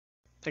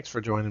Thanks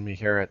for joining me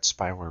here at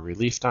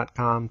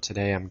spywarerelief.com.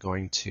 Today I'm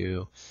going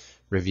to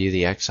review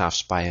the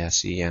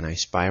XoftSpySE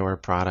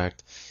Anti-Spyware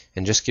product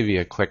and just give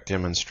you a quick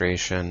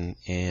demonstration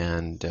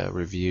and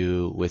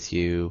review with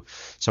you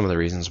some of the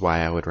reasons why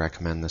I would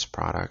recommend this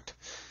product.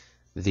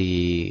 For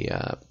the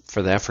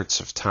efforts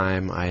of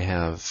time, I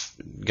have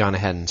gone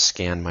ahead and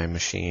scanned my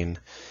machine,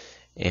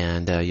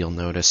 and you'll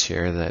notice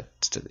here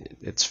that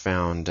it's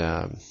found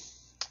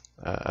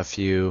a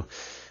few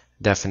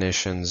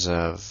definitions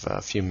of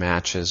a few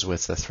matches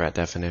with the threat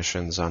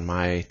definitions on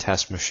my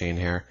test machine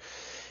here.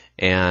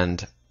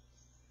 And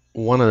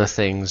one of the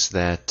things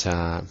that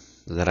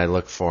I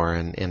look for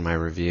in my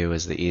review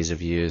is the ease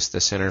of use.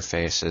 This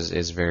interface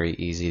is very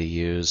easy to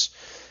use.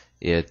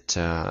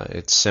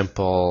 It's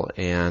simple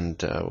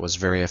and was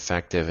very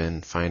effective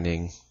in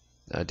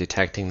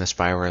detecting the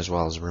spyware as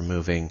well as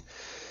removing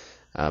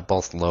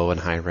both low and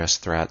high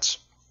risk threats.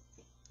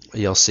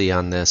 You'll see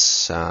on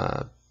this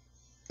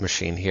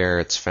machine here,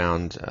 it's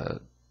found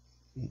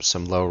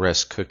some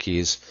low-risk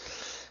cookies.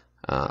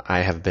 I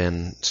have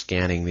been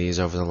scanning these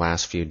over the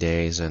last few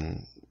days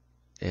and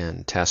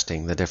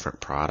testing the different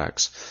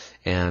products,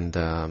 and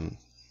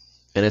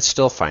it's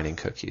still finding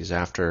cookies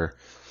after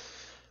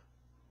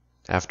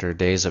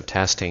days of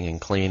testing and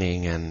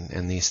cleaning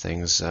and these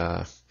things.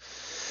 After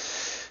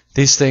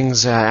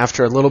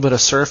a little bit of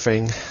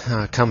surfing,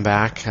 come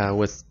back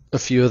with a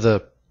few of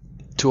the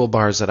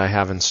toolbars that I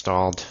have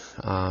installed.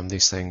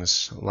 These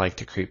things like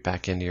to creep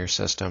back into your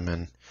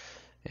system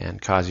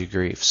and cause you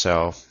grief.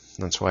 So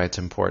that's why it's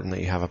important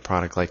that you have a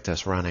product like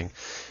this running.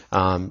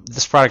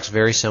 This product's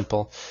very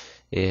simple.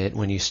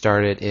 When you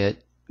start it,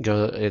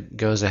 it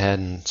goes ahead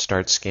and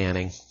starts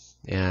scanning.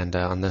 And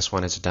on this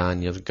one, it's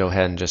done. You'll go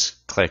ahead and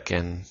just click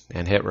and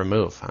hit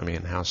remove. I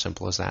mean, how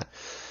simple is that?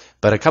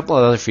 But a couple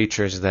of other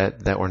features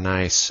that were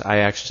nice. I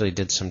actually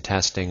did some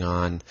testing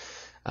on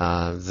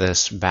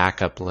this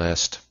backup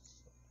list.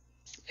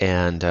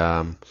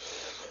 And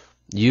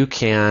you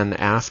can,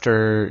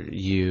 after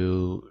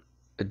you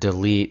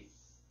delete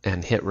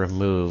and hit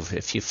remove,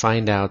 if you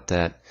find out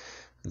that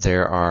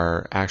there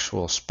are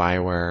actual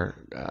spyware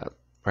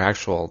or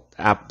actual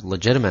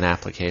legitimate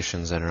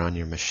applications that are on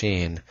your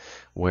machine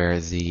where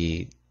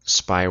the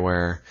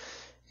spyware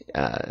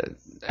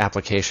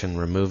application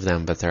removed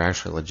them, but they're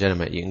actually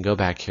legitimate, you can go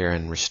back here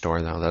and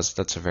restore them. Most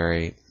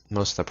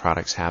of the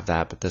products have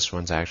that, but this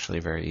one's actually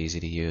very easy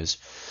to use.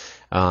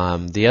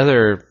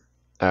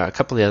 A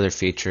couple of the other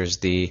features,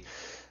 the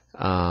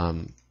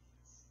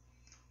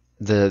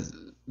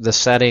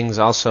settings.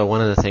 Also,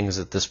 one of the things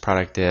that this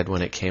product did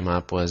when it came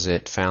up was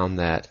it found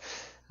that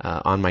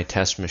on my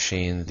test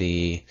machine,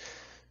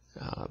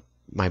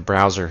 my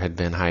browser had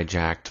been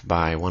hijacked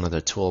by one of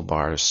the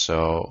toolbars.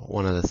 So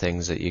one of the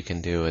things that you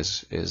can do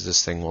is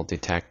this thing will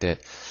detect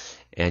it,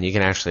 and you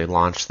can actually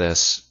launch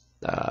this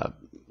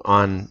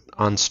on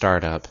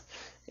startup.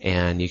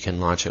 And you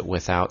can launch it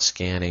without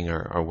scanning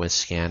or with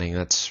scanning.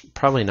 That's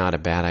probably not a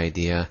bad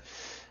idea,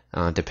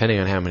 depending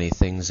on how many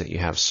things that you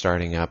have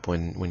starting up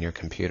when your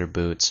computer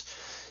boots.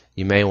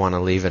 You may want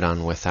to leave it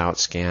on without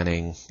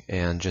scanning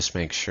and just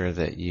make sure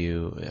that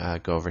you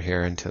go over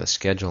here into the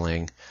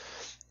scheduling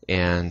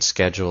and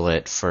schedule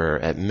it for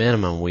at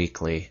minimum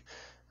weekly,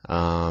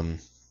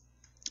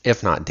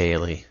 if not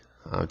daily,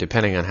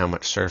 depending on how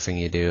much surfing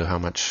you do,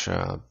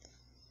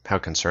 how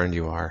concerned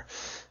you are.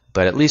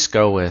 But at least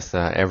go with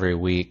every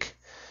week,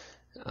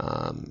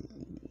 on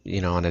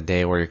a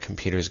day where your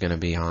computer is going to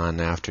be on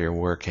after you're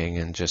working,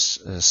 and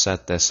just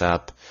set this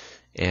up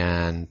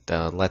and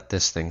let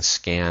this thing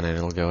scan, and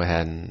it'll go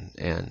ahead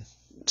and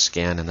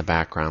scan in the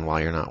background while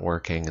you're not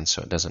working, and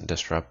so it doesn't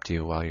disrupt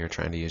you while you're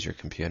trying to use your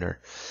computer.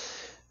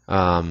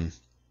 But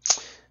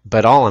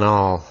all in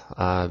all,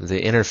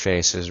 the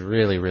interface is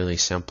really, really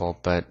simple,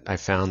 but I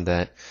found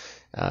that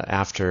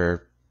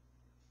after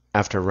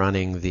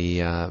running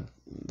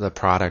the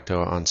product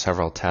on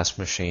several test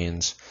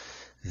machines,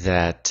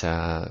 that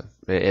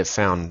it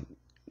found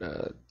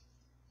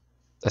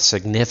a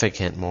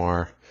significant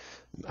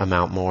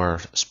amount more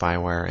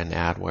spyware and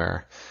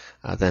adware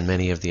than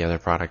many of the other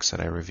products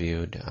that I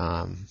reviewed.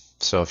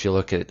 So if you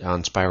look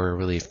on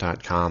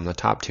spywarerelief.com, the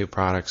top two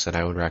products that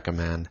I would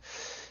recommend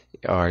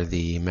are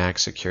the Mac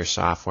Secure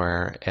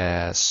Software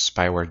as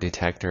spyware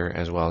detector,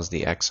 as well as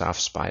the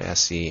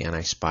XoftSpySE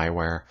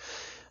Anti-Spyware.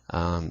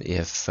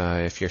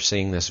 If you're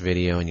seeing this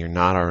video and you're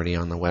not already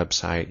on the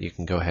website, you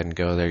can go ahead and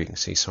go there. You can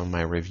see some of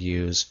my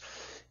reviews,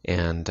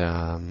 and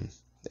I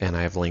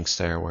have links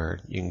there where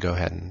you can go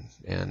ahead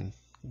and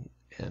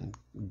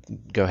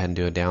go ahead and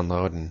do a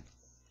download and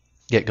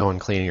get going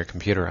cleaning your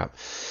computer up.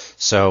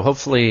 So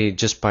hopefully,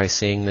 just by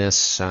seeing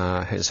this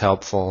is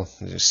helpful.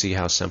 You see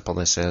how simple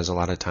this is. A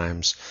lot of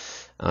times,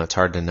 it's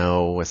hard to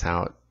know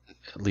without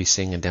at least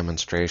seeing a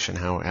demonstration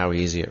how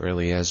easy it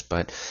really is.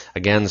 But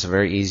again, it's a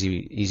very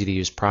easy to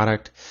use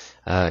product.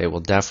 It will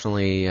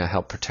definitely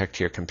help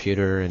protect your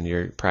computer and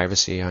your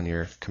privacy on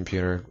your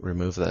computer,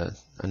 remove the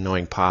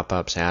annoying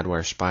pop-ups,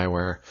 adware,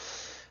 spyware,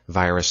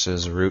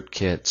 viruses,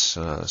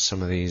 rootkits,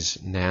 some of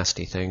these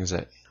nasty things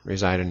that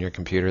reside on your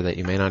computer that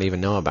you may not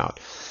even know about.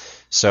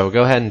 So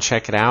go ahead and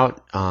check it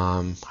out.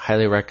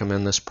 Highly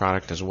recommend this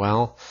product as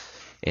well,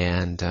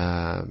 and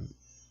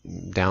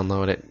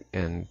download it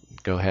and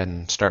go ahead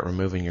and start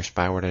removing your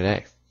spyware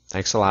today.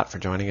 Thanks a lot for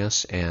joining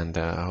us, and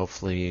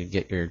hopefully you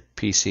get your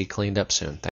PC cleaned up soon.